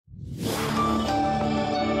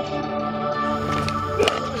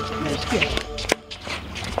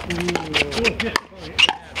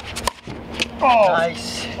Oh,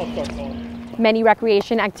 nice. Many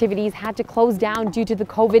recreation activities had to close down due to the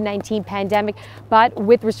COVID-19 pandemic, but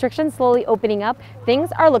with restrictions slowly opening up, things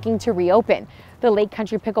are looking to reopen. The Lake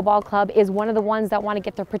Country Pickleball Club is one of the ones that want to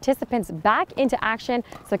get their participants back into action,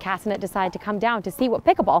 so Castanet decided to come down to see what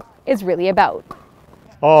pickleball is really about.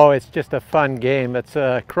 Oh, it's just a fun game. It's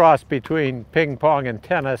a cross between ping pong and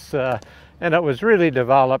tennis, and it was really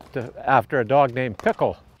developed after a dog named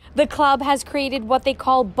Pickle. The club has created what they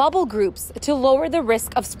call bubble groups to lower the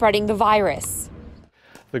risk of spreading the virus.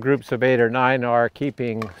 The groups of 8 or 9 are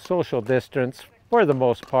keeping social distance for the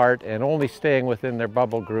most part and only staying within their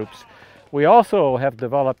bubble groups. We also have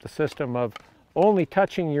developed a system of only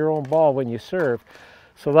touching your own ball when you serve.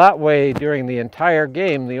 So that way, during the entire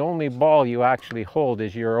game, the only ball you actually hold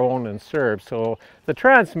is your own and serve. So the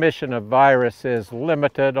transmission of virus is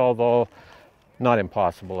limited, although not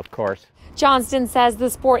impossible, of course. Johnston says the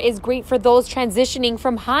sport is great for those transitioning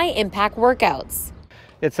from high-impact workouts.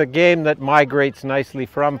 It's a game that migrates nicely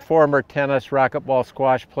from former tennis, racquetball,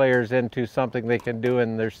 squash players into something they can do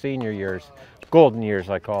in their senior years, golden years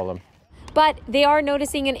I call them. But they are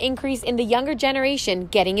noticing an increase in the younger generation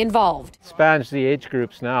getting involved. Spans the age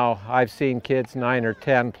groups now. I've seen kids 9 or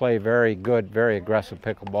 10 play very good, very aggressive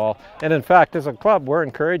pickleball. And in fact, as a club, we're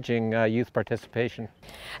encouraging youth participation.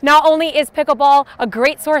 Not only is pickleball a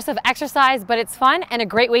great source of exercise, but it's fun and a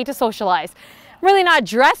great way to socialize. I'm really not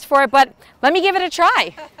dressed for it, but let me give it a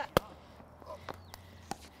try.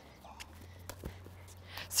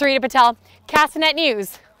 Sarita Patel, Castanet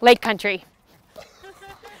News, Lake Country.